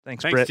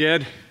Thanks, Thanks, Britt.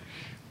 Jed.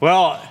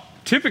 Well,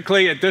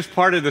 typically at this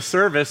part of the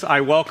service,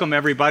 I welcome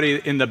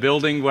everybody in the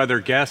building, whether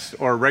guests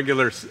or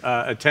regular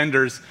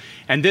attenders.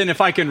 And then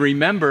if I can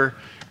remember,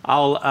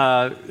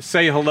 I'll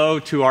say hello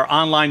to our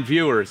online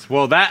viewers.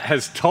 Well, that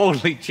has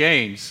totally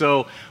changed.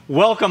 So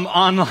welcome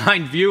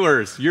online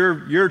viewers.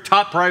 Your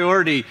top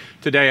priority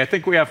today. I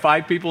think we have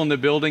 5 people in the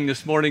building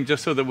this morning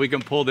just so that we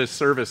can pull this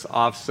service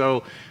off.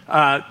 So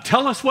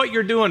tell us what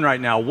you're doing right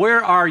now.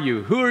 Where are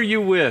you? Who are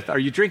you with? Are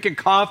you drinking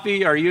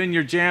coffee? Are you in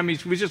your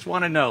jammies? We just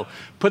want to know.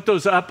 Put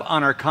those up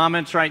on our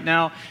comments right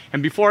now.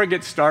 And before I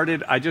get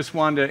started, I just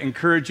want to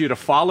encourage you to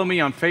follow me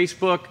on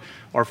Facebook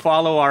or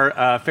follow our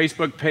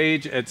Facebook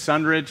page at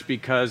Sunridge,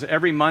 because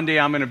every Monday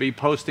I'm going to be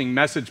posting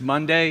Message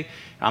Monday.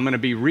 I'm going to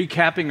be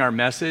recapping our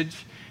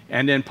message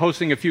and then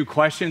posting a few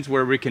questions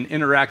where we can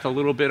interact a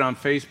little bit on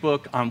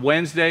Facebook. On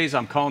Wednesdays,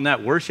 I'm calling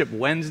that Worship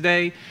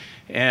Wednesday.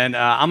 And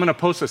I'm going to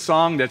post a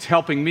song that's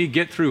helping me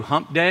get through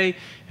Hump Day,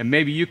 and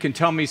maybe you can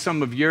tell me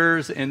some of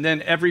yours. And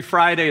then every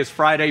Friday is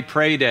Friday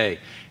Pray Day,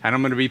 and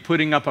I'm going to be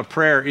putting up a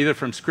prayer either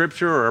from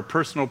Scripture or a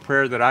personal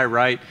prayer that I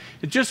write.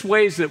 It's just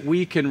ways that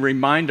we can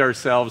remind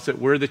ourselves that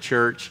we're the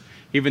church,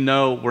 even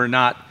though we're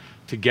not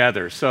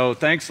together. So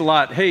thanks a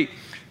lot. Hey,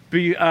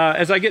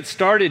 as I get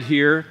started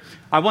here,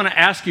 I want to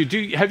ask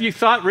you, have you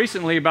thought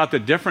recently about the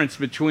difference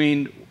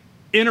between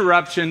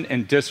interruption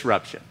and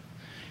disruption?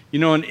 You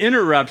know, an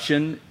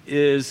interruption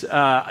is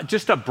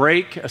just a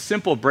break, a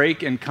simple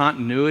break in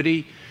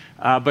continuity,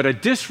 but a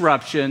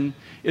disruption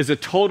is a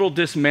total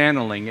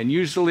dismantling and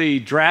usually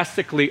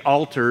drastically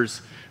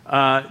alters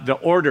the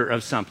order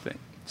of something.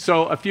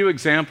 So a few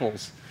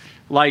examples,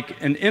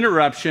 like an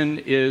interruption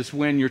is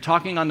when you're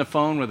talking on the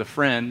phone with a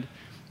friend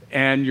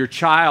and your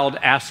child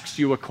asks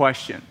you a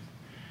question.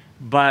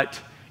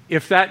 But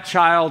if that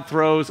child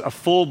throws a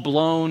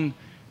full-blown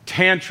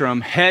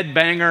tantrum,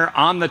 headbanger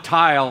on the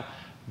tile,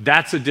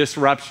 that's a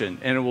disruption,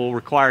 and it will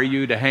require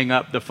you to hang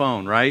up the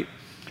phone, right?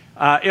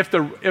 If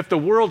the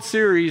World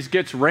Series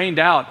gets rained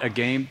out a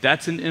game,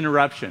 that's an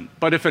interruption.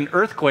 But if an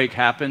earthquake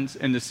happens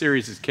and the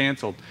series is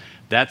canceled,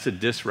 that's a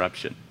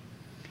disruption.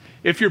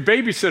 If your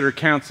babysitter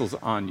cancels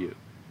on you,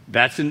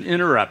 that's an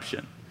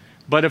interruption.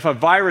 But if a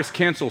virus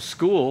cancels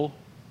school,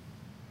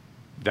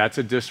 that's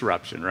a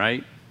disruption,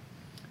 right?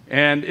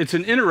 And it's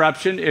an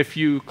interruption if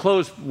you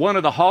close one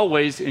of the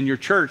hallways in your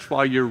church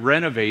while you're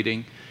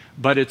renovating,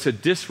 but it's a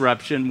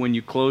disruption when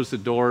you close the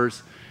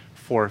doors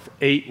for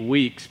 8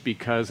 weeks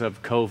because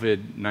of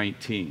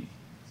COVID-19.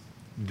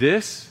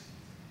 This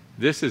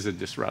is a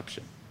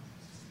disruption.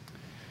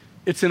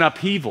 It's an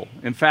upheaval.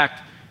 In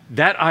fact,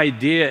 that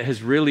idea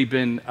has really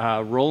been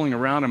rolling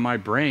around in my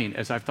brain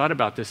as I've thought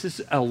about this. This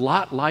is a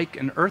lot like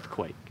an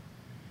earthquake.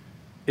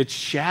 It's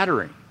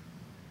shattering.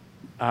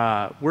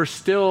 We're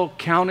still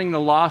counting the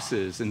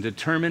losses and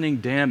determining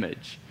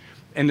damage.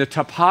 And the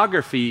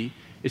topography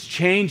is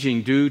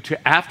changing due to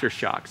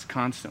aftershocks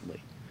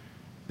constantly.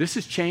 This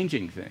is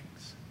changing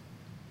things.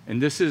 And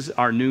this is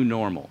our new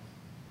normal.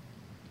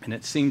 And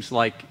it seems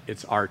like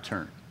it's our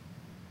turn.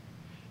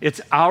 It's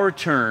our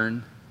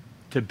turn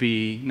to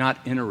be not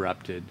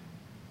interrupted,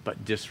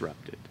 but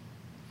disrupted.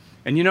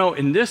 And you know,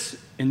 in this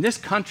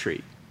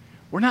country,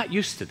 we're not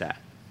used to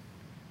that.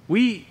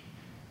 We,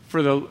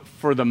 for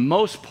the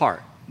most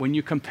part, when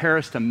you compare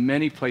us to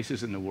many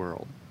places in the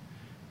world,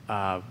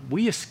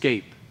 we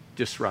escape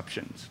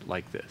disruptions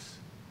like this.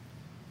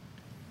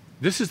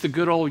 This is the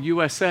good old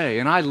USA,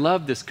 and I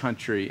love this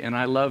country, and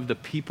I love the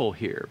people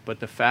here. But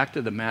the fact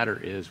of the matter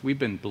is we've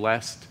been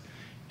blessed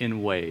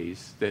in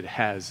ways that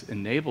has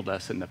enabled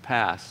us in the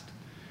past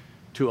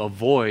to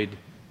avoid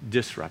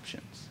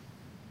disruptions.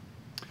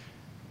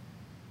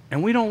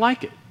 And we don't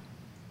like it.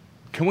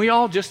 Can we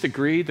all just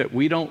agree that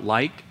we don't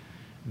like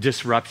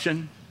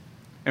disruption?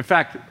 In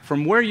fact,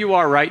 from where you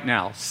are right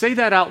now, say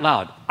that out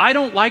loud. I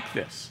don't like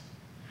this.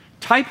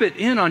 Type it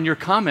in on your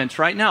comments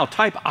right now.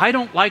 Type, I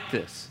don't like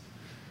this.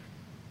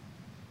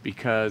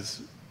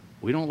 Because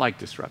we don't like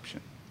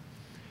disruption.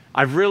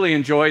 I've really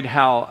enjoyed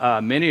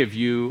how many of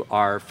you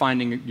are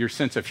finding your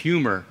sense of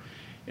humor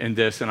in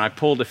this, and I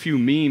pulled a few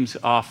memes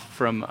off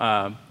from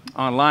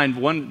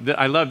online.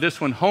 I love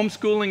this one.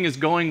 Homeschooling is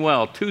going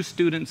well. 2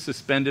 students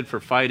suspended for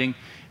fighting,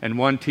 and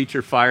 1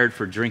 teacher fired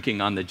for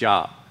drinking on the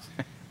job.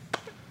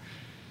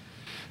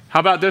 How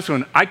about this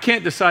one? I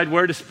can't decide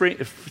where to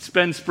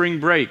spend spring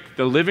break,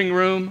 the living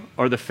room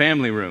or the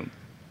family room.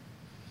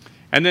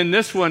 And then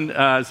this one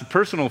is a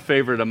personal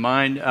favorite of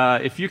mine.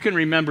 If you can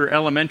remember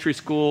elementary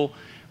school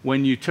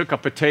when you took a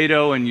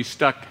potato and you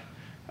stuck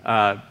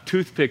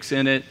toothpicks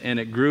in it and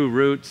it grew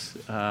roots,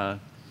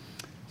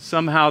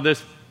 somehow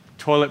this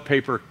toilet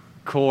paper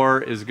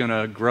core is going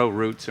to grow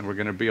roots and we're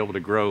going to be able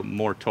to grow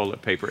more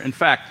toilet paper. In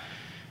fact,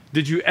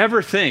 did you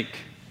ever think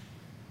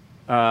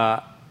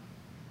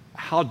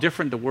how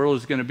different the world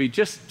is going to be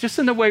just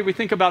in the way we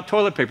think about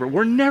toilet paper?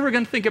 We're never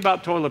going to think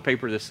about toilet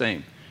paper the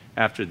same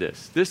after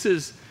this. This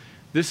is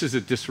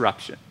a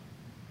disruption.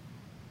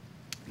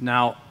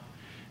 Now,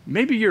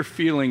 maybe your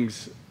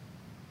feelings,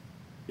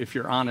 if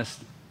you're honest,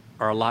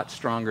 are a lot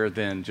stronger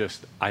than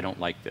just, I don't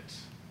like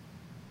this.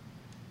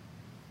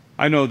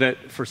 I know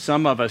that for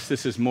some of us,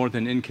 this is more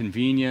than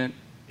inconvenient.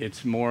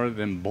 It's more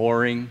than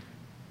boring.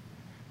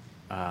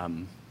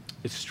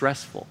 It's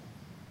stressful.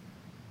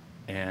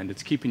 And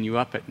it's keeping you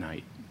up at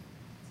night.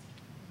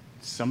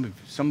 Some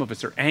of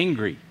us are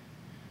angry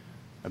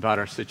about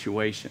our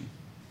situation.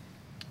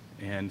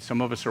 And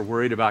some of us are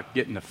worried about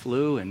getting the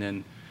flu, and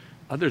then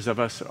others of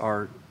us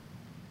our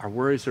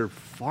worries are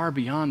far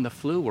beyond the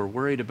flu. We're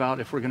worried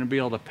about if we're going to be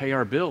able to pay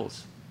our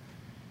bills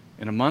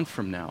in a month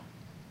from now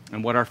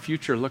and what our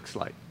future looks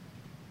like.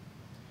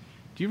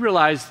 Do you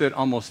realize that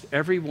almost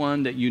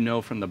everyone that you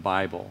know from the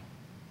Bible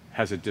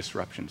has a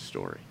disruption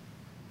story?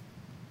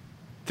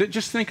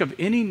 Just think of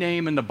any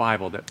name in the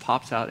Bible that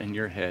pops out in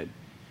your head,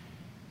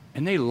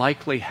 and they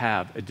likely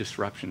have a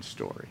disruption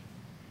story.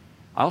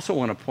 I also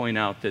want to point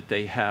out that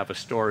they have a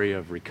story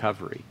of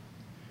recovery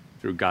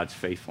through God's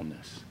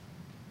faithfulness.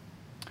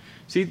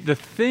 See, the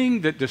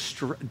thing that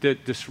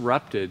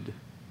disrupted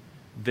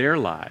their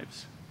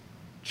lives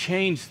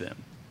changed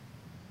them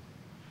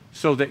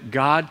so that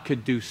God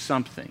could do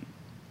something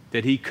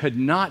that he could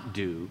not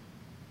do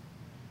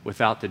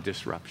without the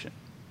disruption.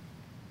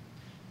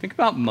 Think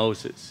about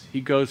Moses.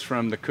 He goes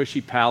from the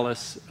cushy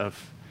palace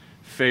of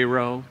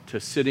Pharaoh to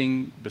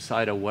sitting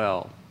beside a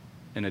well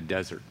in a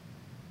desert.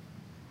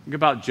 Think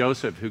about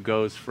Joseph, who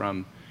goes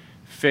from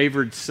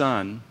favored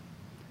son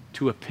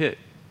to a pit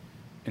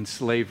in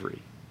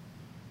slavery.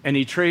 And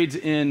he trades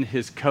in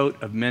his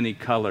coat of many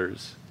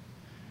colors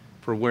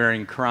for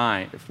wearing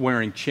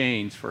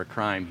chains for a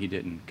crime he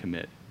didn't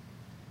commit.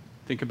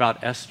 Think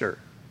about Esther,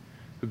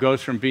 who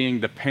goes from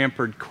being the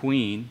pampered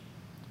queen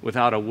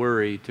without a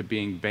worry to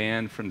being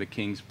banned from the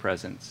king's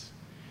presence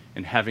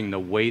and having the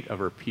weight of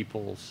her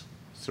people's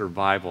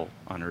survival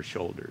on her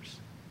shoulders.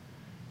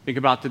 Think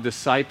about the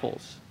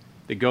disciples.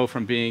 They go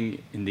from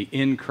being in the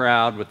in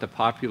crowd with the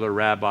popular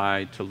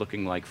rabbi to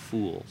looking like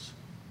fools.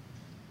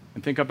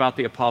 And think about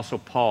the Apostle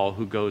Paul,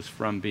 who goes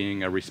from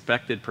being a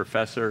respected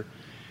professor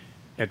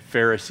at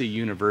Pharisee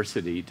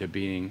University to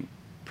being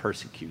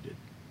persecuted.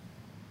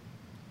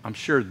 I'm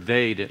sure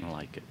they didn't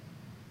like it.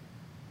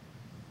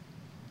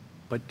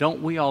 But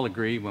don't we all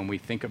agree when we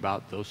think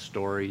about those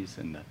stories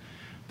and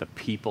the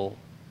people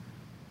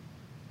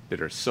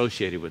that are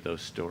associated with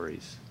those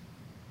stories?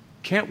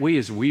 Can't we,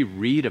 as we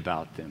read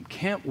about them,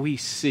 can't we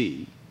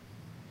see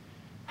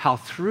how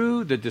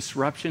through the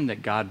disruption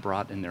that God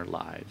brought in their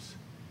lives,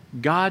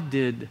 God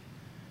did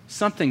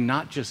something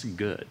not just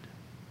good,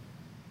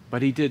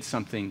 but he did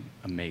something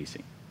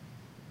amazing.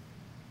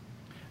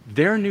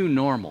 Their new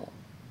normal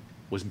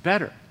was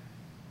better.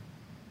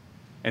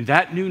 And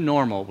that new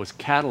normal was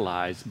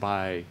catalyzed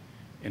by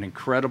an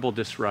incredible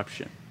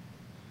disruption.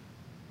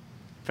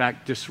 In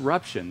fact,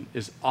 disruption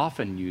is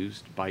often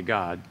used by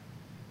God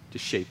to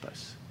shape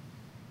us.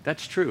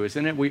 That's true,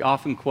 isn't it? We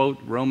often quote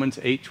Romans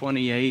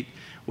 8:28.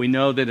 We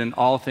know that in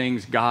all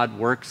things God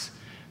works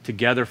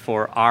together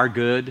for our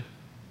good.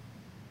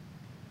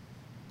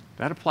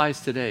 That applies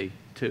today,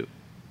 too.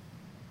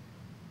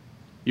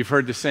 You've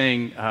heard the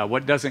saying,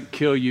 what doesn't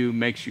kill you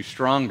makes you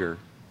stronger.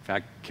 In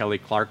fact, Kelly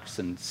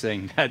Clarkson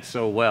sang that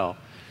so well.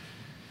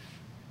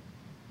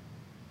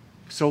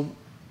 So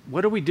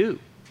what do we do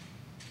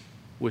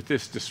with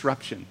this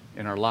disruption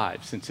in our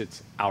lives since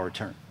it's our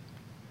turn?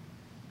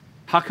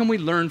 How can we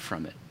learn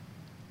from it?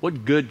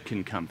 What good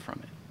can come from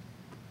it?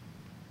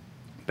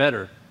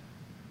 Better,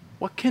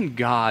 what can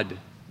God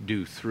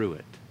do through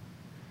it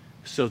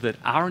so that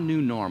our new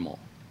normal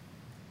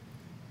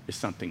is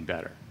something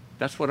better?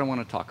 That's what I want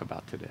to talk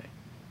about today.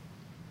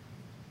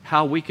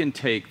 How we can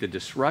take the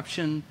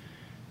disruption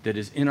that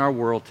is in our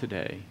world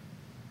today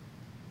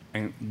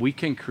and we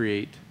can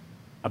create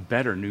a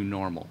better new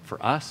normal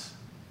for us,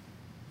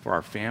 for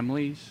our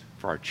families,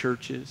 for our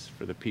churches,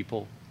 for the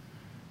people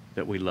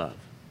that we love.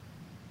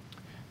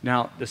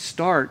 Now, to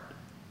start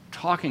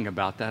talking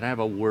about that, I have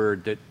a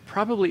word that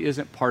probably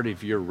isn't part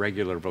of your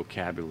regular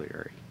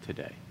vocabulary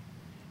today.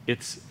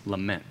 It's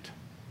lament.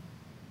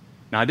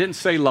 Now, I didn't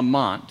say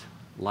Lamont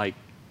like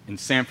in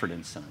Sanford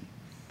and Son.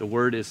 The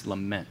word is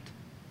lament.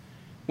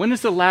 When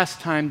is the last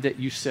time that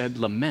you said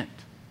lament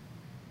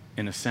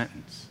in a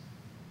sentence?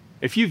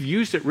 If you've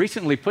used it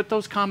recently, put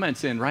those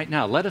comments in right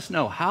now. Let us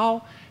know.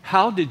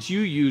 How did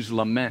you use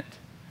lament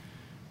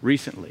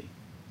recently?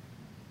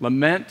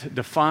 Lament,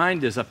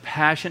 defined as a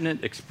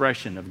passionate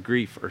expression of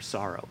grief or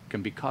sorrow,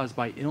 can be caused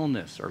by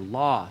illness or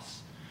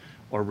loss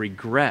or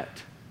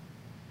regret.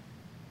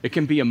 It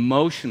can be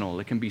emotional,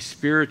 it can be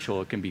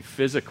spiritual, it can be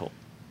physical.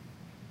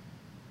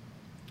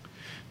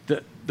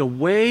 The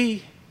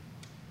way,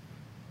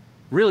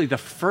 really the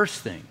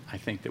first thing I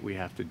think that we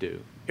have to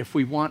do, if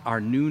we want our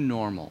new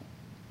normal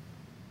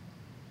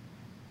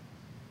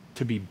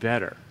to be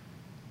better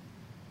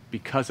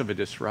because of a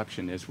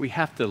disruption, is we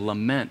have to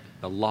lament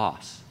the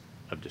loss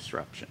of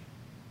disruption.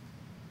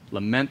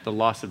 Lament the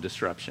loss of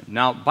disruption.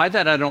 Now, by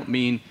that I don't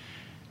mean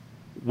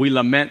we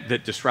lament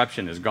that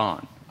disruption is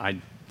gone.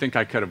 I think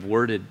I could have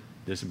worded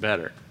this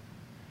better.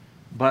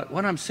 But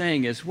what I'm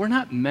saying is we're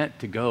not meant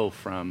to go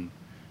from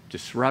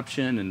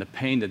disruption and the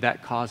pain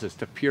that causes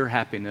to pure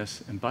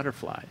happiness and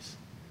butterflies.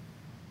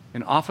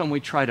 And often we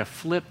try to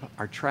flip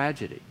our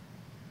tragedy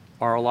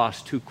or our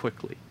loss too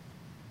quickly.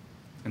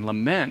 And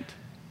lament,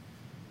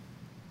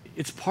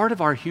 it's part of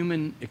our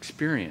human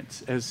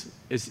experience as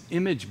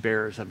image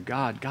bearers of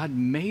God. God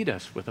made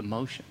us with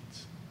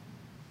emotions.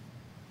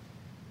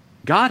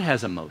 God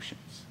has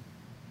emotions.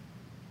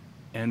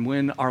 And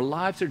when our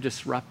lives are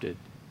disrupted,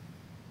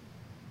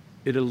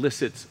 it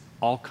elicits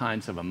all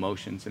kinds of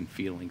emotions and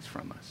feelings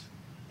from us.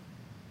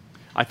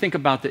 I think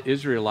about the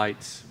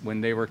Israelites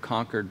when they were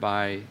conquered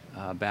by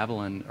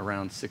Babylon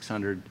around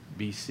 600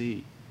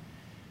 BC.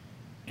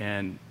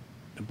 And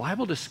the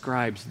Bible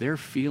describes their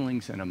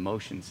feelings and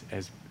emotions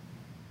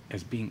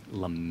as being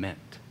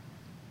lament.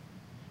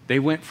 They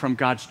went from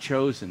God's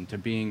chosen to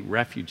being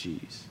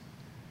refugees.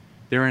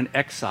 They're in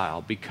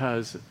exile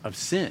because of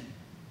sin,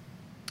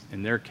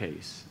 in their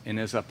case. And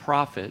as a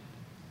prophet,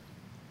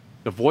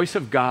 the voice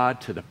of God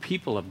to the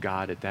people of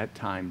God at that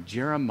time,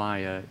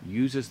 Jeremiah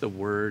uses the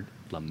word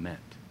lament.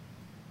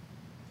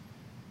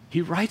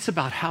 He writes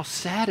about how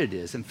sad it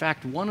is. In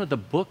fact, one of the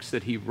books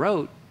that he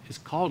wrote is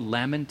called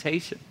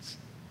Lamentations.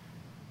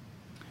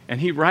 And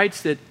he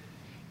writes that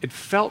it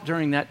felt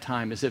during that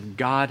time as if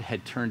God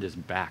had turned his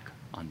back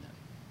on them.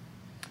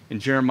 In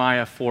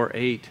Jeremiah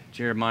 4:8,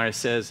 Jeremiah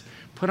says,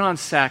 "Put on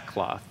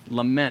sackcloth,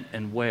 lament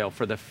and wail,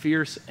 for the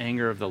fierce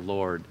anger of the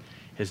Lord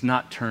has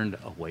not turned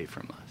away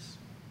from us."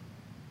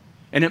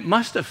 And it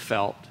must have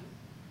felt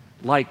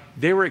like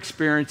they were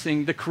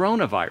experiencing the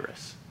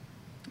coronavirus.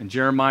 In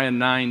Jeremiah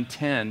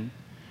 9:10,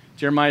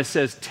 Jeremiah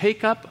says,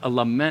 "Take up a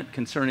lament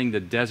concerning the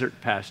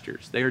desert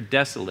pastures. They are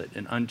desolate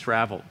and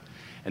untraveled,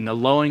 and the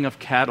lowing of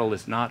cattle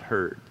is not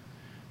heard.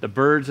 The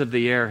birds of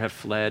the air have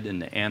fled,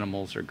 and the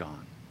animals are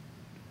gone."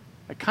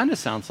 It kind of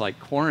sounds like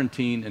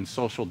quarantine and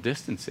social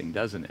distancing,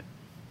 doesn't it?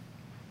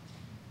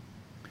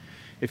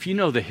 If you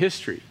know the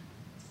history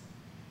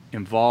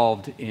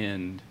involved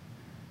in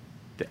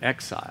the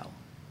exile,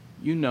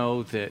 you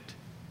know that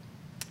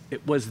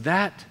it was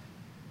that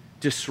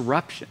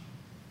disruption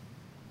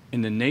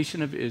in the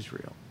nation of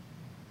Israel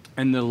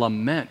and the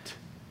lament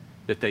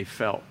that they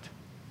felt,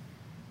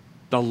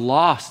 the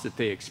loss that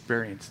they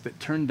experienced that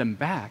turned them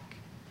back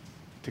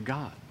to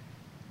God.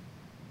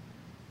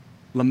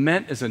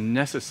 Lament is a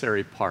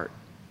necessary part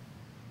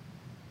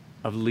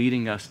of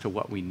leading us to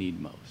what we need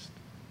most,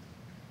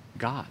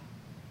 God.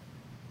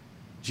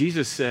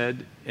 Jesus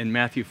said in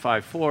Matthew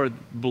 5:4,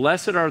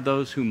 "Blessed are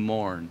those who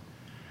mourn,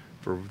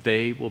 for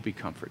they will be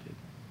comforted."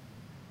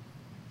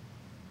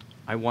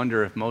 I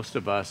wonder if most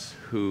of us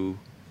who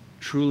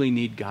truly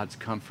need God's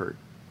comfort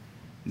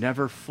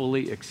never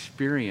fully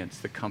experience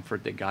the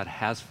comfort that God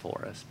has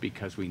for us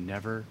because we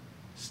never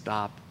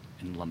stop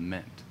and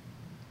lament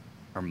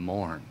or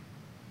mourn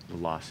the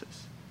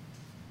losses.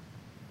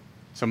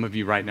 Some of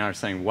you right now are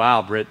saying,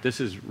 "Wow, Britt, this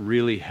is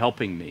really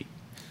helping me."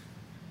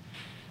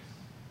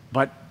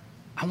 But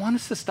I want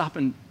us to stop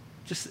and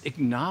just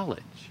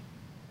acknowledge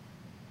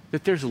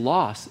that there's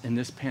loss in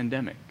this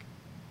pandemic.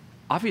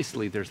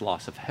 Obviously, there's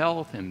loss of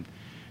health, and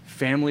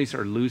families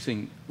are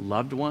losing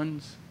loved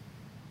ones.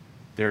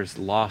 There's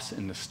loss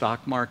in the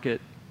stock market.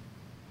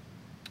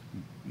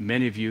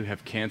 Many of you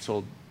have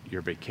canceled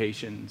your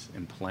vacations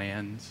and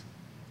plans.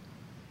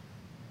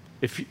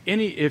 If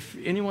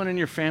anyone in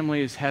your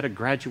family has had a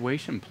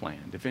graduation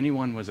planned, if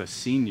anyone was a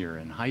senior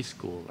in high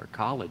school or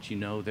college, you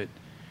know that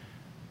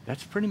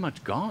that's pretty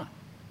much gone.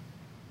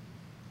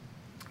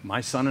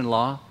 My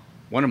son-in-law,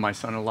 one of my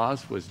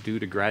son-in-laws, was due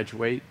to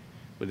graduate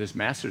with his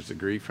master's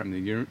degree from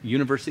the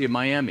University of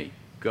Miami.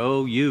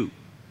 Go you.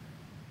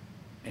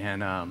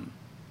 And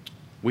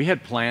we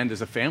had planned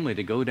as a family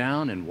to go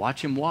down and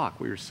watch him walk.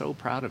 We were so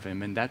proud of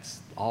him, and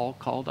that's all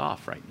called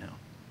off right now.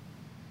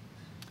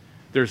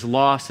 There's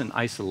loss and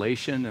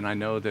isolation, and I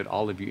know that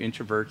all of you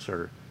introverts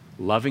are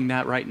loving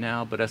that right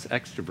now, but us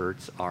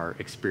extroverts are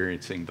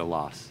experiencing the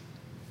loss.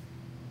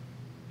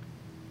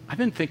 I've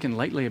been thinking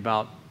lately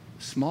about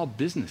small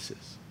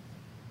businesses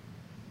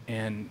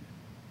and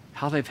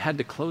how they've had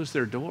to close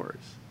their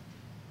doors.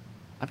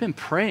 I've been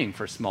praying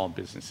for small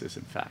businesses,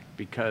 in fact,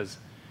 because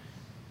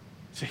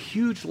it's a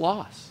huge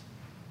loss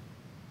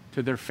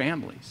to their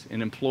families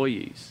and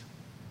employees.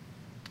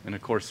 And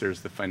of course,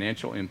 there's the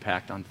financial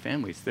impact on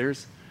families.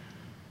 There's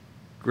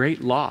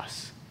great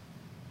loss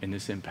in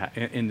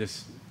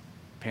this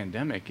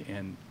pandemic,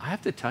 and I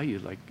have to tell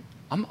you,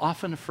 I'm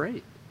often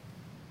afraid.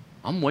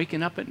 I'm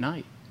waking up at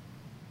night,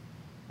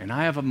 and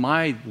I have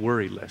my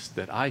worry list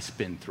that I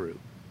spin through.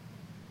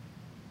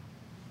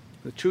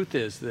 The truth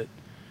is that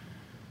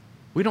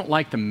we don't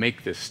like to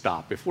make this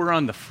stop. If we're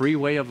on the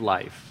freeway of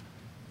life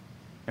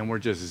and we're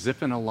just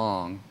zipping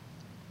along,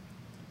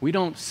 we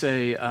don't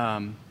say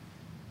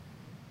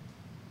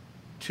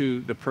to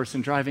the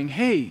person driving,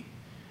 "Hey,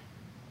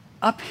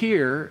 up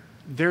here,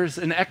 there's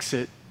an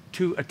exit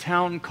to a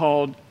town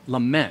called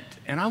Lament."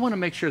 And I want to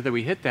make sure that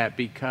we hit that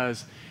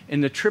because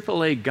in the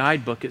AAA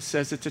guidebook, it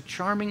says it's a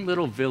charming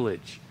little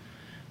village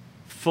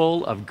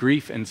full of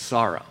grief and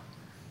sorrow.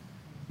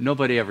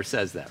 Nobody ever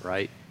says that,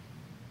 right?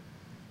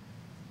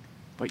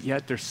 But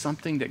yet there's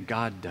something that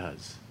God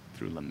does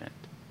through lament.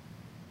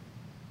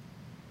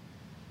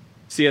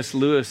 C.S.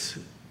 Lewis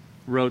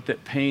wrote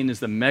that pain is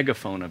the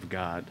megaphone of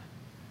God,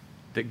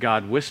 that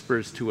God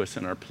whispers to us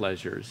in our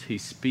pleasures, he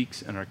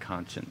speaks in our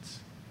conscience,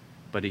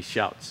 but he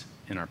shouts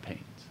in our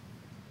pains.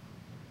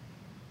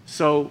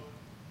 So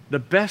the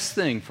best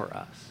thing for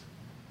us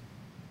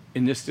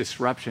in this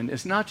disruption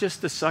is not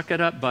just to suck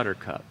it up,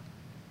 buttercup,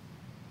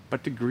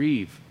 but to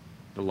grieve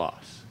the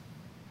loss.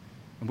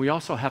 And we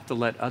also have to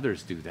let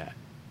others do that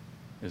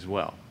as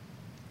well.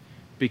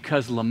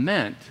 Because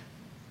lament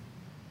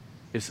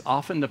is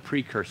often the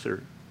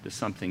precursor to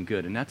something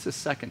good. And that's the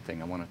second thing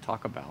I want to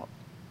talk about.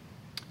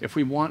 If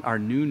we want our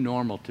new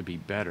normal to be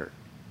better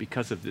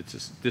because of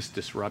this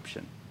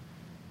disruption,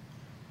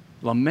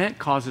 lament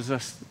causes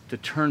us to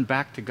turn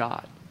back to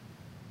God,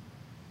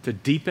 to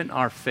deepen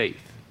our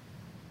faith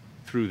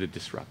through the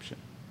disruption.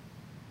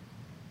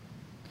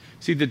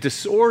 See, the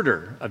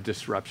disorder of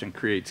disruption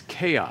creates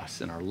chaos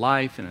in our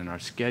life and in our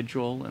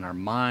schedule, in our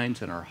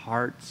minds and our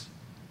hearts.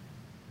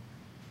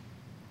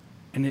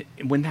 And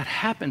when that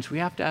happens, we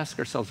have to ask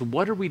ourselves,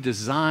 what are we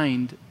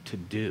designed to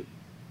do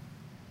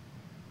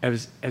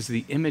as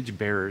the image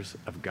bearers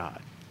of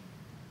God?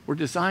 We're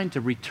designed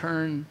to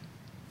return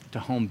to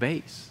home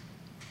base,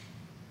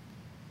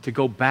 to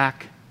go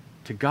back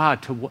to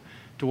God, to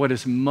what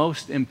is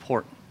most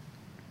important.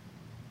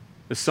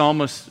 The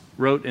psalmist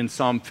wrote in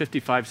Psalm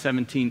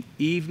 55:17,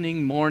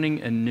 evening,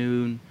 morning, and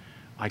noon,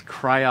 I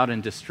cry out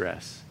in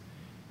distress,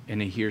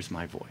 and he hears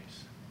my voice.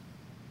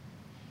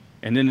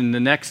 And then in the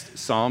next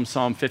psalm,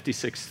 Psalm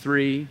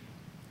 56:3,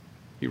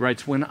 he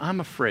writes, when I'm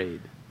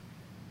afraid,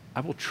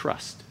 I will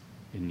trust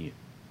in you.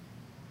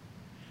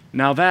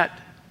 Now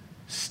that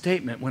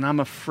statement, when I'm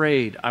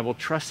afraid, I will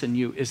trust in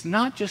you, is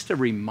not just a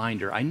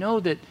reminder. I know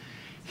that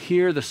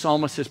here the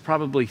psalmist is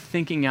probably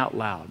thinking out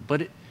loud,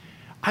 but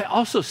I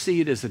also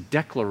see it as a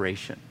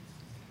declaration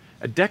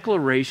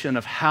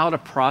of how to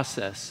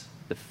process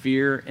the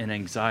fear and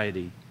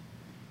anxiety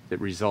that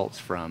results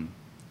from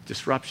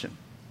disruption.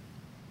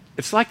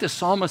 It's like the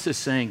psalmist is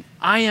saying,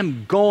 I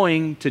am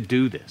going to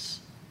do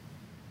this.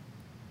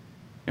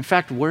 In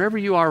fact, wherever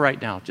you are right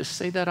now, just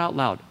say that out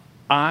loud.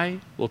 I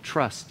will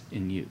trust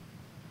in you.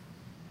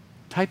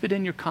 Type it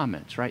in your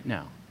comments right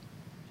now.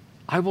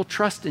 I will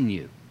trust in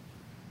you.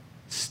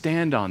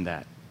 Stand on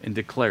that and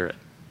declare it.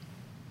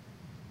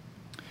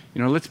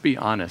 You know, let's be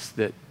honest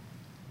that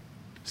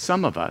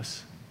some of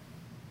us,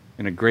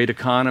 in a great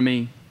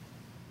economy,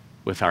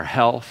 with our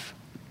health,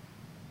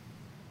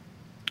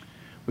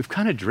 we've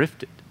kind of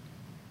drifted.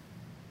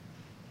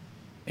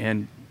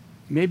 And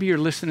maybe you're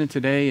listening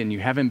today and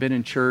you haven't been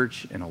in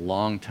church in a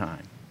long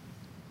time.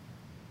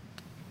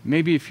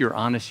 Maybe if you're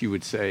honest, you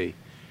would say,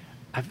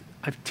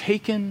 I've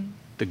taken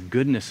the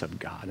goodness of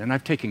God and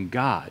I've taken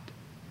God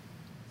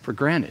for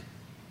granted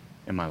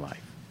in my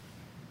life.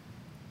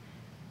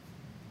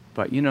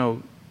 But you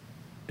know,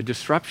 a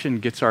disruption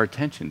gets our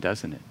attention,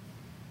 doesn't it?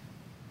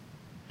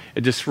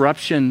 A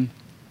disruption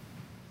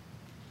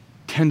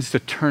tends to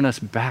turn us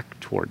back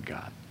toward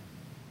God.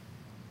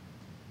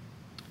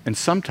 And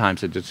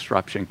sometimes a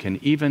disruption can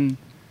even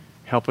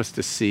help us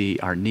to see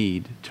our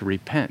need to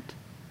repent,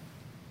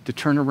 to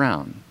turn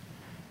around,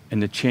 and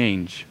to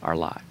change our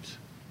lives.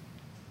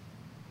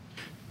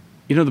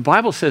 You know, the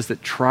Bible says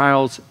that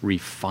trials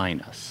refine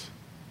us.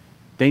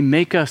 They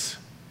make us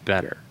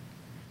better.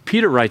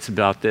 Peter writes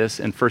about this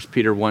in 1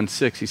 Peter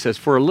 1:6. He says,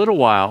 for a little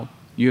while,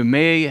 you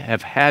may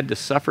have had to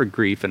suffer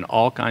grief in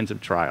all kinds of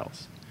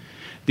trials.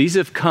 These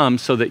have come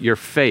so that your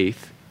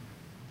faith,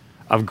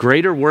 of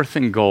greater worth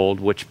than gold,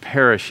 which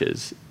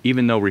perishes,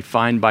 even though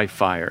refined by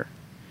fire,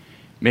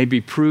 may be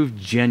proved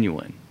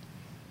genuine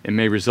and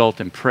may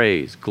result in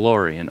praise,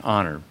 glory, and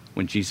honor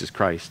when Jesus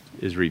Christ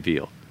is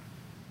revealed.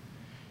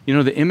 You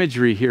know, the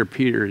imagery here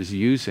Peter is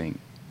using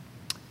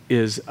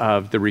is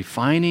of the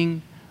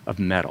refining of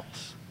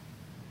metals.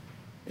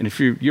 And if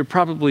you're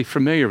probably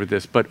familiar with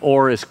this, but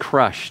ore is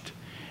crushed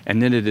and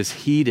then it is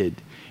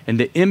heated and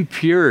the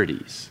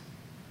impurities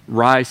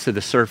rise to the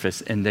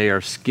surface and they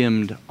are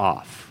skimmed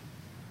off.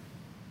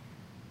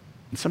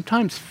 And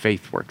sometimes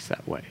faith works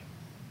that way.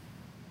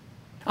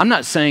 I'm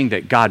not saying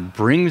that God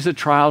brings the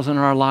trials in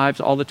our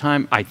lives all the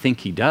time. I think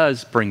he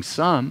does bring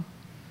some.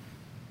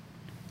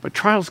 But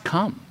trials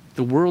come.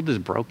 The world is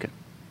broken.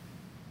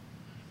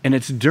 And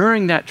it's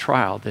during that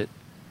trial that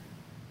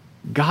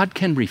God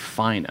can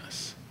refine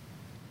us.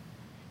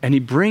 And he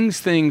brings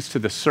things to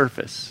the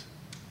surface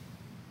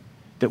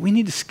that we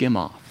need to skim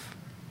off.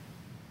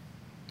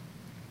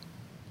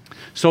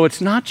 So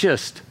it's not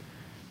just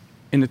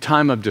in the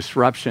time of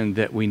disruption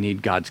that we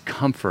need God's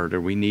comfort or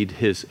we need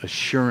his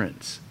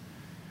assurance,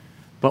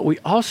 but we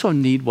also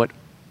need what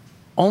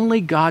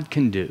only God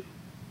can do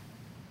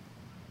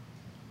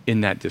in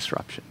that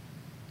disruption.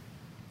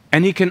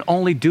 And he can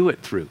only do it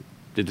through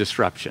the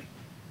disruption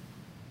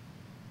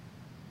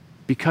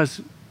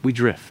because we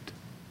drift.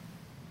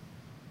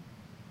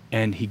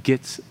 And he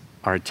gets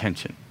our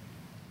attention.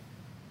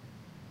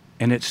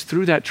 And it's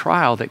through that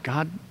trial that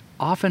God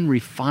often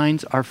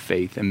refines our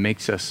faith and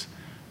makes us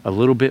a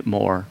little bit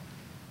more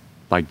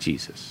like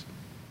Jesus.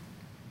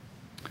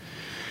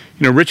 You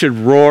Richard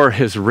Rohr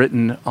has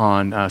written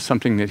on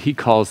something that he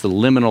calls the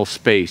liminal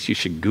space. You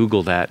should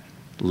Google that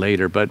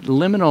later. But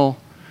liminal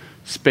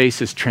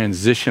space is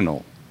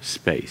transitional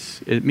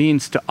space. It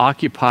means to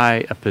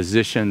occupy a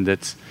position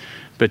that's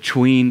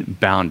between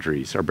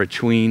boundaries or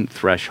between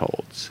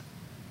thresholds.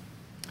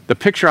 The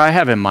picture I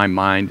have in my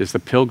mind is the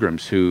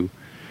pilgrims who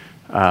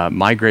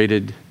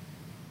migrated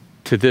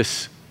to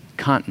this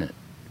continent.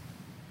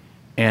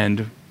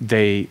 And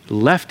they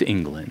left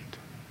England,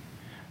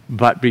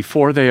 but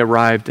before they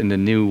arrived in the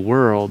New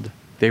World,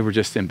 they were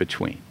just in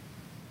between.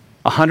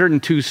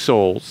 102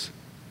 souls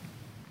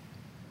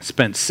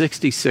spent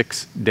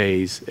 66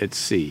 days at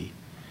sea,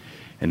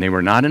 and they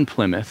were not in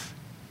Plymouth,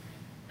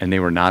 and they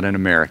were not in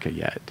America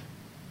yet.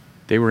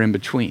 They were in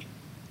between.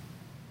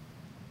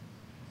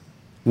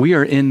 We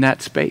are in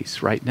that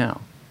space right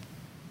now.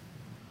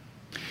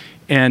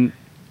 And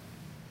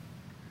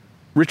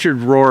Richard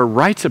Rohr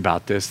writes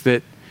about this,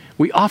 that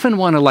we often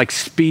want to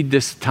speed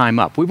this time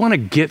up. We want to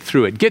get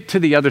through it, get to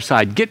the other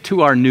side, get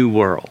to our new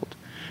world,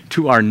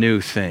 to our new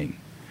thing.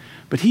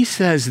 But he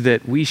says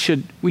that we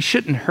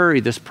shouldn't hurry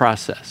this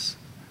process,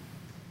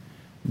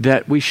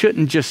 that we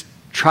shouldn't just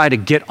try to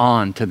get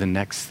on to the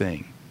next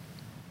thing,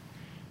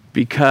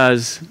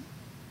 because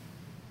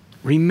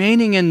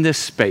remaining in this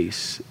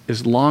space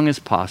as long as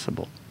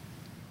possible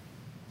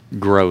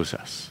grows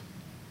us.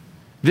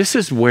 This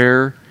is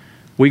where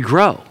we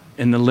grow,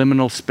 in the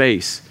liminal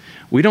space.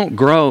 We don't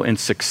grow in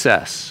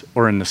success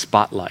or in the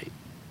spotlight.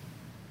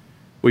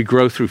 We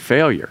grow through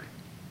failure,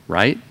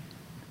 right?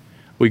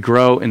 We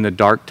grow in the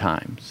dark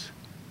times,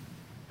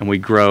 and we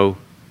grow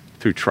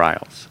through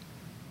trials.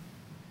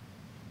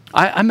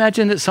 I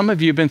imagine that some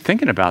of you have been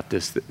thinking about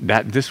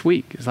this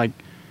week. It's like,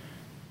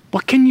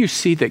 what can you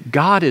see that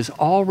God is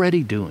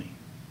already doing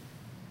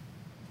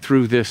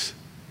through this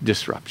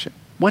disruption?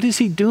 What is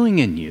he doing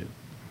in you?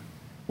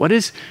 What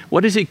is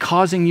he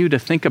causing you to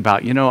think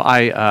about?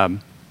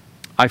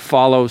 I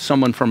follow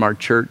someone from our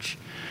church.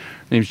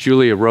 Her name's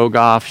Julia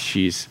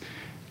Rogoff.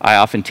 I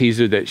often tease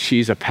her that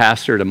she's a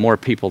pastor to more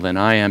people than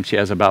I am. She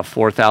has about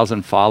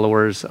 4,000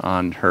 followers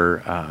on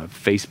her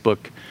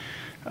Facebook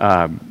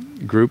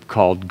group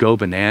called Go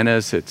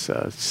Bananas. It's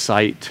a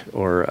site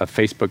or a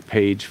Facebook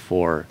page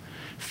for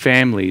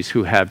families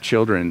who have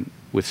children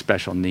with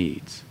special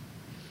needs.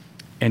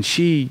 And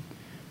she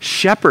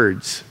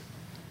shepherds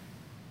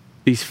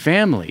these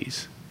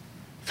families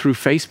through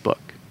Facebook.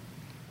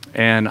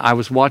 And I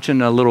was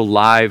watching a little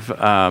live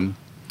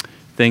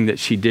thing that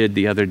she did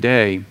the other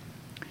day,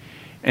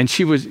 and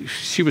she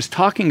was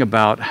talking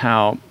about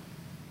how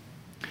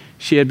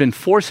she had been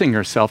forcing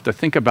herself to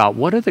think about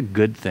what are the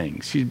good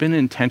things. She's been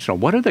intentional.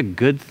 What are the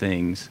good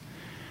things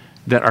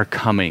that are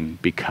coming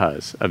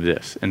because of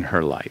this in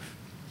her life?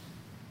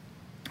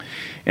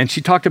 And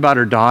she talked about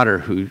her daughter,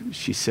 who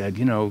she said,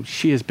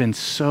 she has been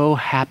so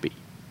happy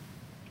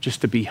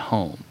just to be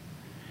home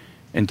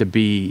and to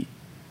be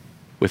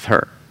with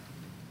her,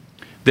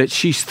 that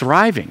she's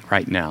thriving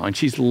right now, and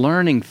she's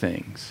learning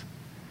things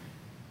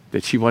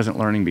that she wasn't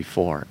learning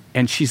before,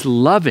 and she's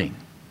loving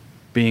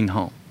being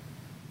home.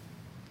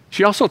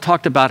 She also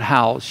talked about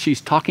how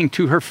she's talking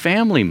to her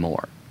family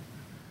more,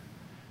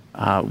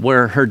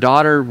 where her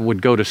daughter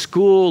would go to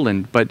school,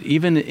 but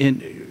even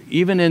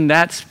in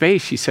that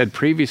space, she said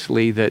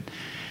previously that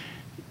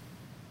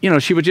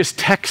she would just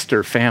text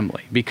her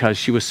family because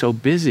she was so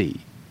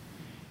busy.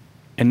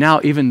 And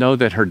now, even though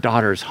that her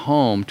daughter's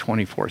home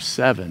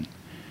 24/7,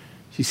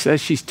 she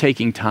says she's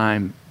taking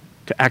time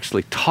to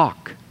actually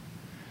talk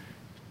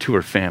to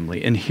her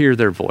family and hear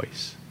their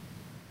voice.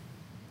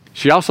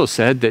 She also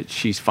said that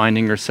she's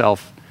finding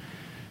herself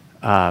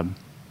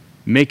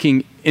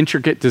making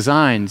intricate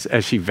designs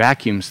as she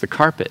vacuums the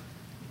carpet.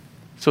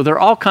 So there are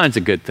all kinds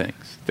of good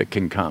things that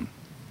can come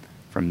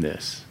from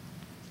this.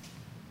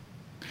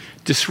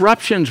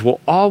 Disruptions will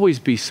always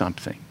be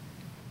something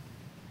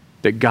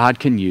that God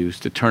can use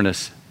to turn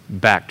us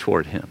back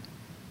toward him.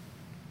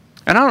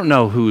 And I don't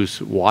know who's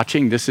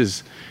watching.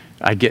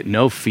 I get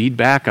no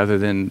feedback other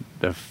than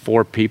the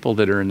 4 people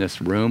that are in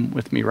this room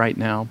with me right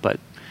now,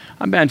 but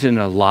I imagine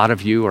a lot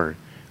of you are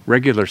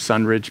regular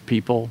Sunridge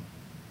people.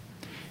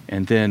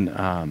 And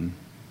then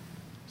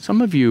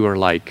some of you are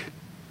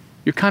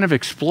you're kind of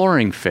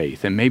exploring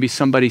faith, and maybe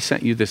somebody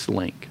sent you this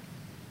link.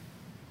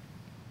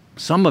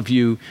 Some of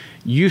you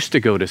used to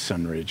go to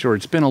Sunridge, or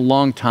it's been a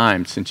long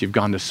time since you've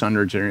gone to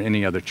Sunridge or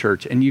any other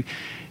church, and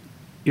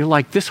you're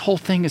like, this whole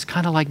thing is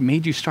kind of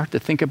made you start to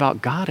think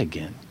about God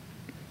again.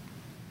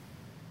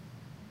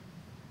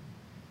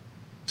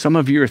 Some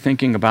of you are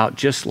thinking about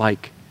just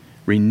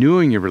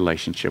renewing your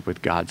relationship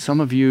with God. Some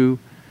of you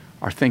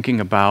are thinking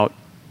about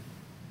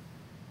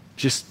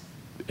just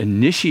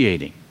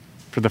initiating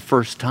for the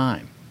first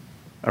time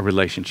a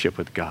relationship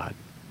with God.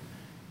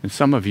 And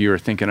some of you are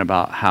thinking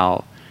about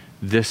how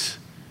this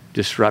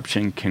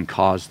disruption can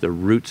cause the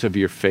roots of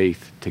your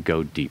faith to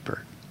go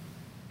deeper.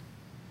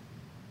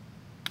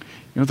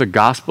 The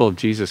gospel of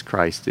Jesus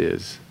Christ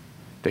is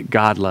that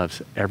God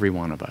loves every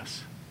one of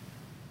us.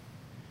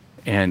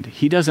 And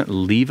he doesn't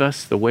leave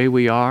us the way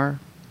we are,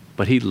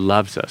 but he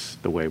loves us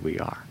the way we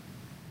are.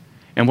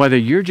 And whether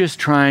you're just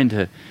trying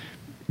to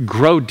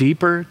grow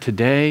deeper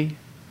today,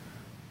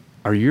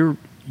 or you're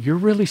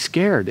really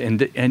scared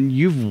and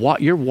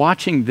you're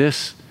watching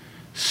this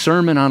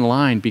sermon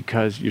online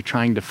because you're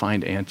trying to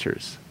find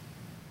answers.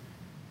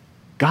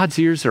 God's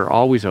ears are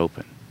always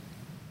open,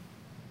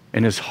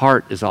 and his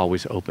heart is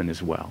always open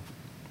as well.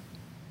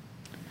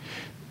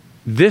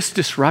 This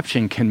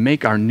disruption can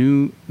make our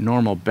new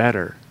normal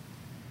better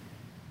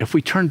if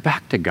we turn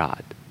back to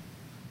God,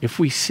 if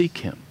we seek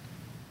him,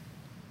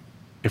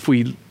 if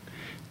we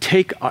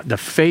take the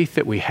faith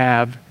that we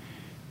have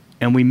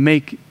and we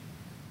make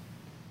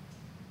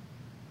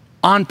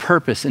on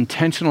purpose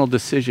intentional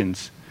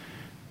decisions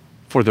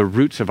for the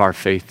roots of our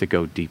faith to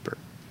go deeper.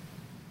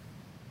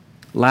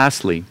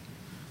 Lastly,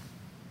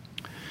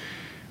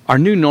 our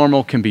new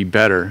normal can be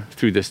better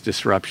through this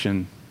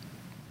disruption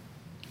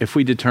if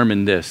we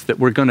determine this, that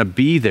we're going to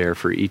be there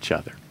for each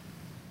other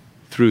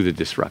through the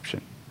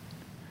disruption,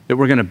 that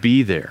we're going to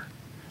be there.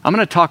 I'm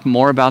going to talk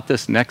more about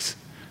this next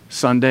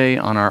Sunday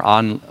on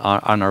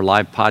our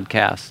live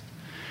podcast,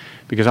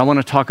 because I want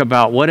to talk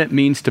about what it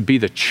means to be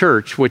the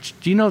church, which,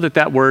 do you know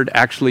that word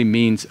actually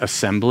means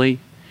assembly?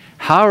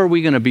 How are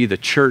we going to be the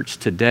church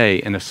today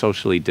in a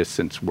socially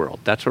distanced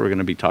world? That's what we're going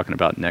to be talking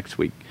about next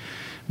week.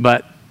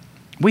 But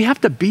we have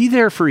to be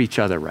there for each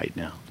other right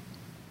now.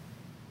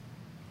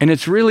 And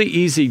it's really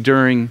easy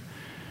during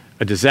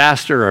a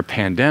disaster or a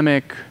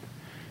pandemic,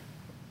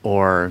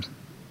 or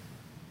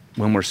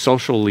when we're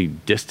socially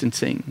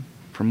distancing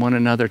from one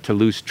another, to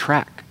lose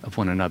track of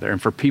one another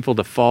and for people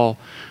to fall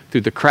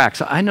through the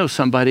cracks. I know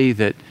somebody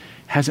that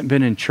hasn't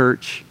been in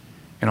church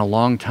in a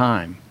long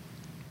time,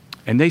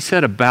 and they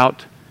said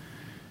about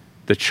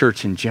the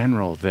church in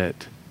general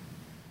that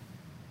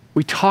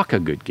we talk a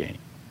good game.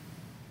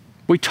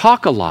 We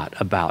talk a lot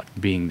about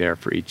being there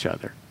for each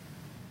other,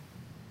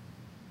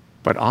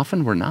 but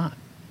often we're not.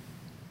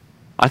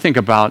 I think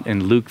about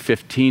in Luke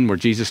 15 where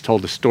Jesus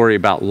told a story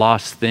about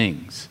lost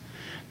things.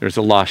 There's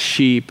a lost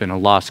sheep and a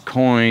lost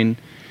coin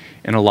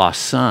and a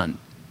lost son.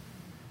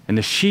 And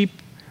the sheep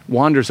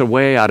wanders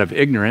away out of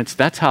ignorance.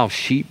 That's how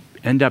sheep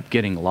end up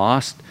getting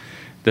lost.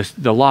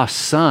 The lost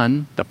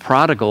son, the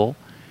prodigal,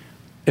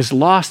 is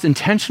lost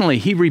intentionally.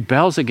 He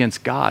rebels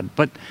against God.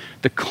 But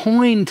the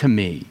coin, to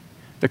me,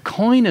 the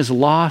coin is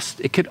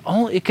lost. It could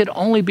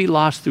only be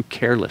lost through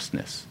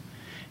carelessness.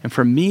 And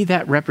for me,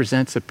 that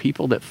represents the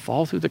people that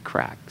fall through the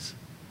cracks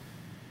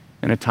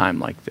in a time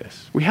like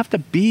this. We have to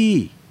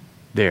be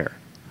there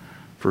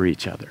for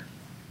each other.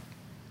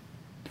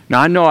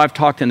 Now, I know I've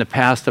talked in the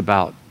past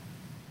about,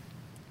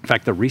 in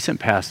fact, the recent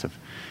past of,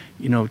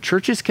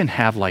 churches can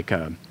have like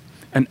an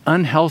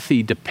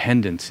unhealthy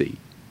dependency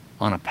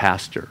on a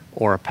pastor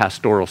or a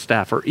pastoral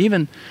staff, or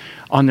even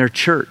on their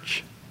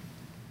church.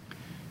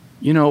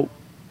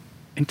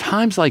 In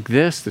times like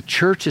this, the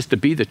church is to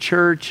be the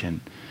church,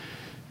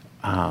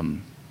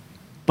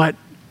 but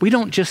we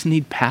don't just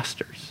need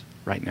pastors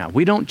right now.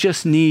 We don't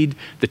just need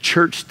the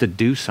church to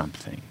do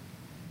something.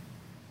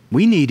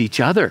 We need each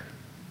other,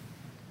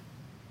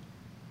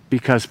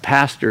 because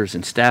pastors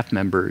and staff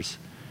members,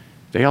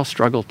 they all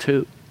struggle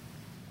too.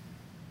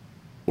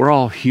 We're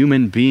all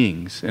human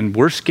beings and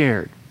we're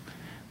scared.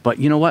 But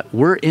you know what?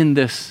 We're in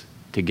this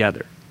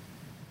together.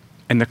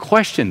 And the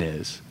question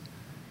is,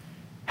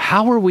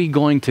 how are we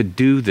going to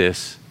do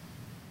this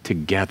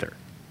together?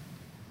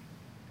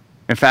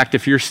 In fact,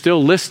 if you're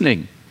still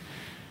listening,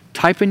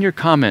 type in your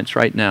comments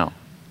right now,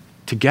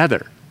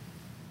 together,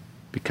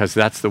 because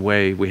that's the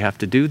way we have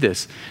to do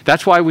this.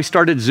 That's why we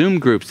started Zoom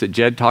groups that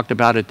Jed talked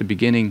about at the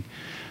beginning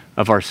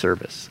of our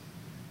service.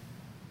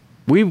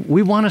 We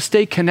want to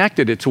stay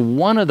connected. It's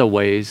one of the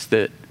ways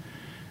that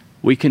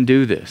we can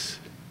do this,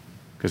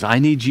 because I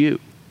need you.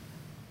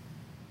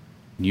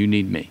 You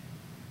need me.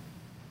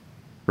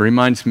 It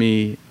reminds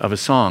me of a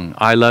song,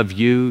 I love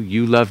you,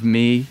 you love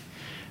me.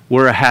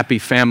 We're a happy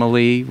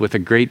family with a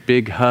great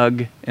big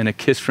hug and a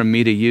kiss from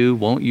me to you.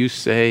 Won't you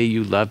say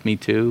you love me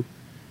too?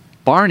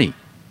 Barney.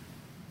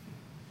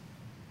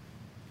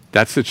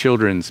 That's the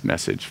children's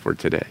message for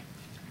today.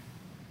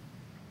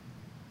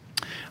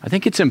 I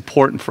think it's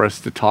important for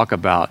us to talk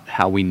about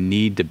how we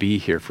need to be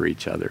here for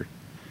each other,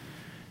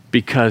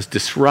 because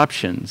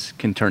disruptions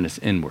can turn us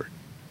inward.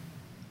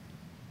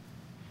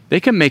 They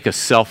can make us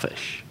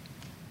selfish.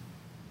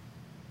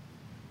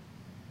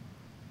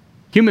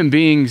 Human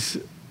beings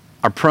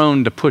are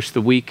prone to push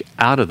the weak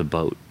out of the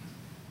boat.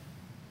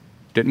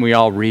 Didn't we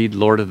all read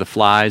Lord of the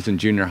Flies in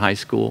junior high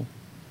school?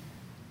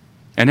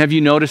 And have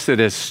you noticed that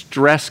as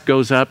stress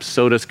goes up,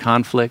 so does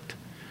conflict?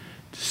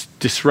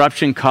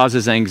 Disruption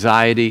causes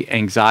anxiety,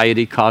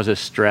 anxiety causes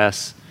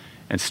stress,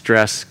 and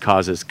stress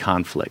causes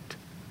conflict.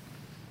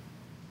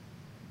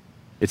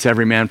 It's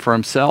every man for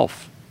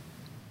himself.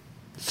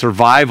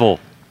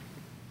 Survival.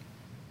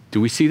 Do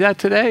we see that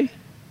today?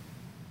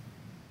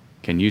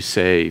 Can you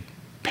say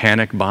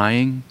panic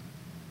buying?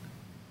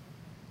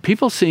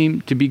 People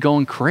seem to be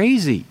going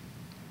crazy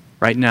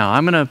right now.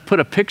 I'm going to put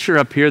a picture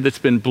up here that's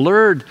been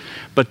blurred,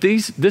 but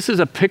this is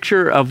a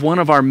picture of one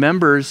of our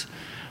members,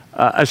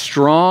 a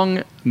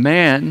strong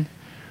man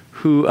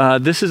who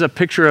this is a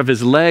picture of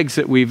his legs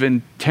that we've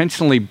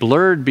intentionally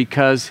blurred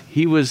because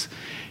he was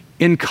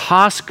in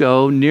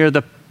Costco near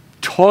the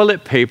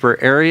toilet paper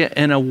area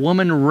and a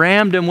woman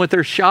rammed him with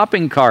her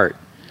shopping cart.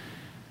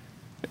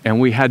 And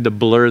we had to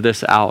blur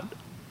this out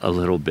a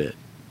little bit.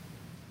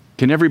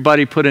 Can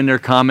everybody put in their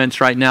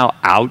comments right now,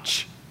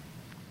 ouch?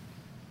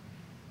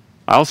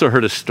 I also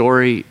heard a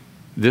story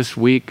this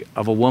week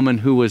of a woman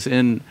who was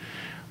in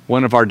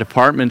one of our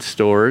department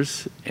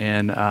stores,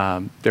 and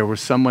there was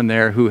someone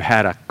there who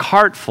had a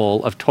cart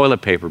full of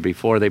toilet paper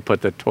before they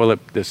put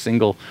the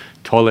single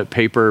toilet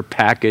paper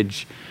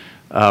package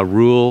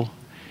rule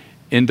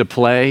into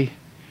play.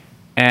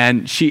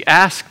 And she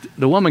asked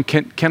the woman,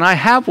 can I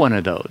have one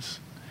of those?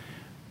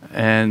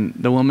 And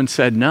the woman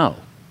said no.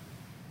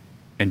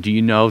 And do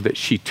you know that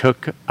she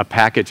took a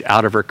package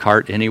out of her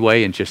cart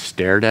anyway and just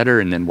stared at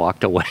her and then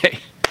walked away?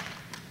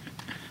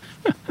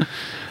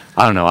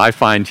 I don't know. I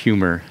find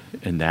humor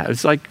in that.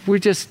 It's like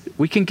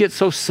we can get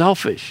so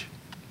selfish.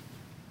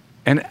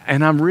 And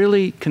I'm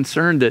really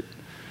concerned that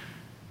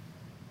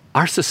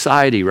our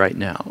society right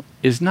now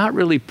is not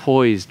really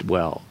poised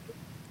well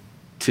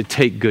to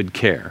take good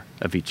care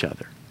of each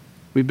other.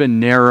 We've been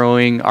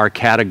narrowing our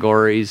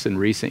categories in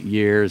recent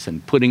years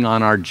and putting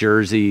on our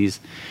jerseys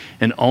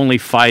and only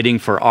fighting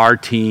for our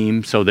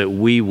team so that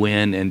we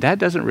win, and that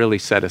doesn't really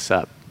set us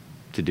up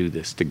to do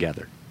this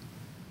together.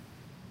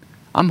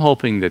 I'm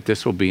hoping that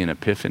this will be an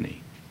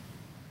epiphany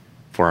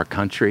for our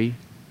country,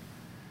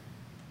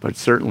 but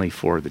certainly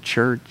for the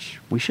church.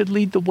 We should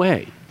lead the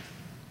way.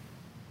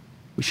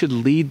 We should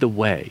lead the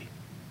way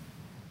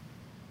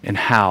in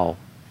how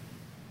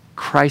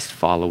Christ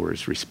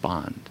followers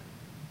respond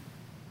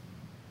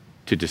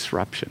to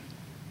disruption.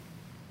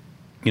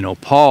 You know,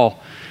 Paul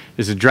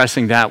is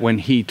addressing that when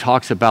he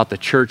talks about the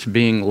church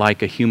being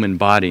like a human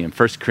body. In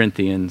 1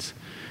 Corinthians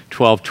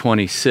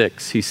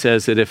 12:26, he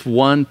says that if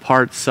one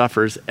part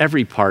suffers,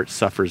 every part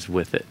suffers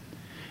with it.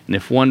 And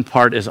if one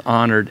part is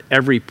honored,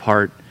 every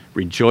part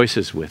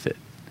rejoices with it.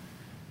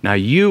 Now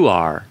you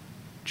are,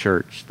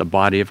 church, the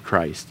body of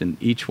Christ, and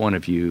each one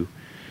of you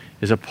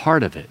is a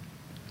part of it.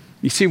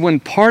 You see, when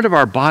part of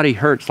our body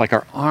hurts, like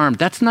our arm,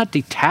 that's not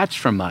detached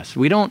from us.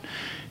 We don't,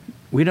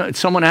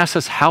 someone asks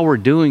us how we're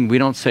doing, we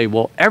don't say,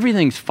 well,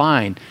 everything's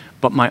fine,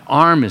 but my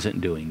arm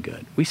isn't doing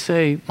good. We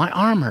say, my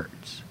arm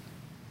hurts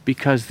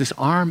because this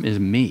arm is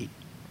me.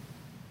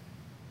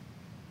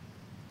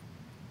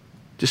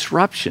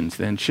 Disruptions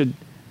then should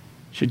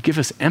give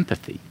us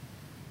empathy.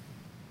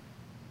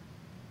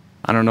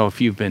 I don't know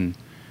if you've been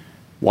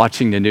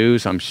watching the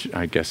news. I'm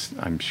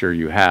sure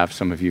you have.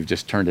 Some of you have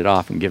just turned it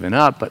off and given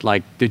up. But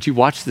did you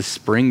watch the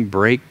spring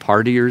break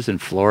partiers in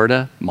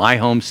Florida, my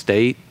home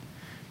state,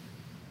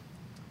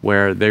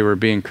 where they were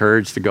being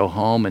encouraged to go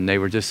home and they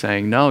were just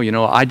saying, no,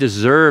 I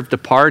deserve to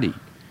party.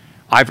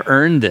 I've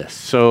earned this.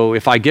 So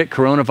if I get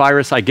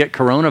coronavirus, I get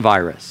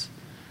coronavirus.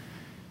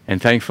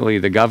 And thankfully,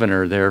 the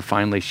governor there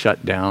finally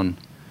shut down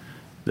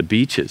the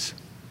beaches.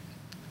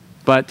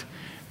 But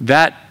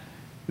that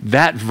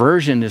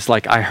version is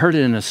I heard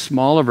it in a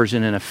smaller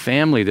version in a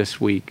family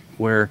this week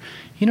where,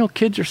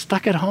 kids are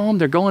stuck at home.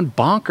 They're going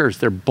bonkers.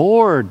 They're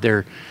bored.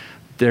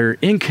 They're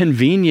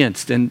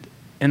inconvenienced. And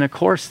of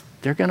course,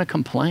 they're going to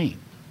complain.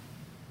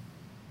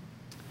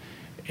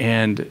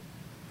 And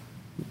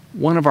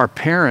one of our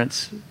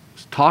parents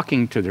was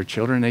talking to their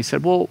children. They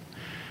said, well,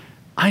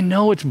 I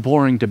know it's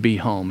boring to be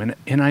home.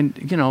 And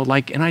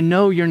I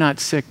know you're not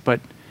sick, but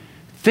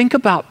think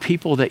about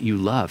people that you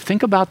love.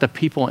 Think about the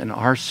people in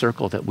our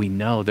circle that we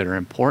know that are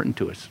important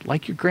to us,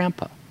 like your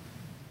grandpa,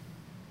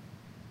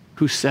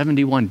 who's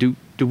 71. Do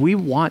we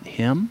want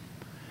him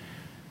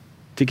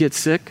to get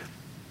sick?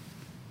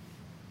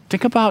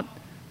 Think about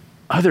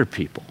other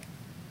people,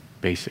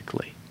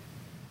 basically.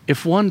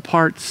 If one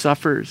part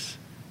suffers,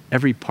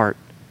 every part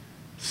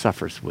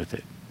suffers with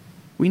it.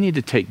 We need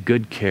to take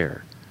good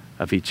care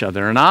of each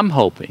other. And I'm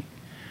hoping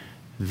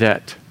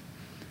that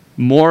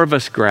more of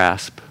us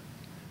grasp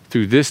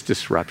through this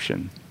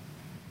disruption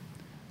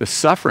the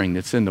suffering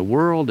that's in the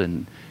world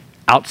and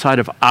outside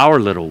of our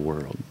little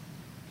world,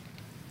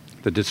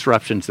 the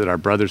disruptions that our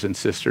brothers and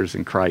sisters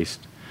in Christ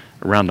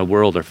around the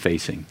world are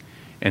facing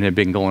and have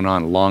been going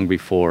on long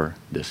before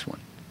this one.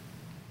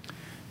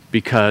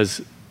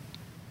 Because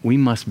we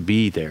must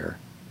be there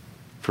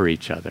for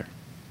each other.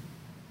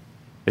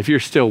 If you're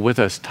still with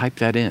us, type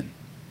that in.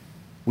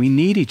 We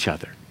need each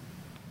other.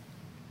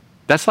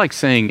 That's like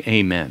saying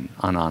amen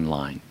on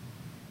online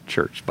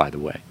church, by the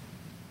way.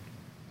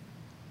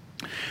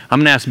 I'm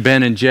going to ask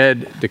Ben and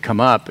Jed to come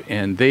up,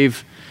 and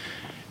they've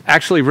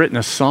actually written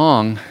a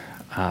song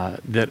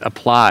that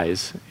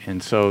applies,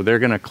 and so they're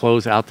going to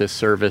close out this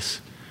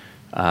service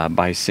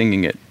by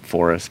singing it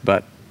for us.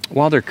 But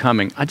while they're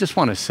coming, I just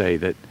want to say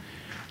that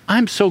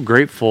I'm so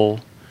grateful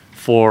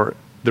for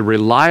the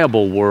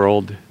reliable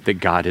world that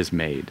God has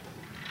made.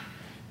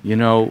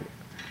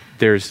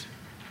 There's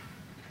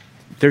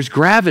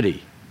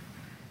gravity,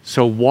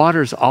 so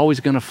water's always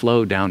going to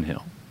flow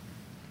downhill.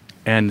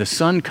 And the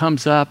sun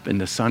comes up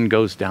and the sun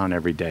goes down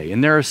every day.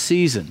 And there are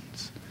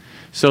seasons,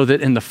 so that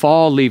in the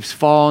fall, leaves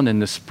fall, and in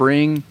the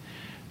spring,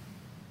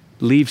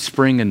 leave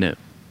spring anew.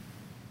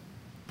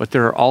 But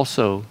there are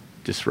also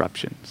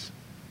disruptions,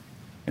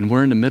 and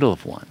we're in the middle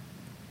of one.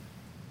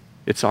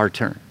 It's our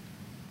turn.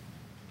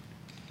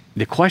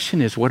 The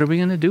question is, what are we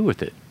going to do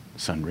with it,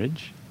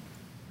 Sunridge?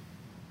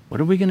 What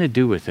are we going to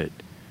do with it?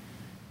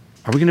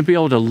 Are we going to be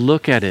able to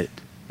look at it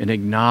and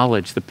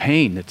acknowledge the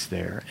pain that's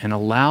there and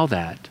allow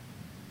that,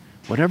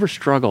 whatever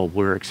struggle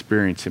we're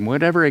experiencing,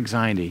 whatever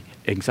anxiety,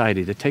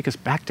 to take us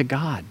back to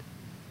God?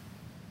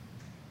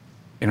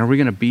 And are we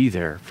going to be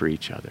there for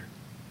each other?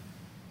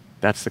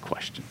 That's the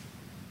question.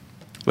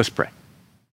 Let's pray.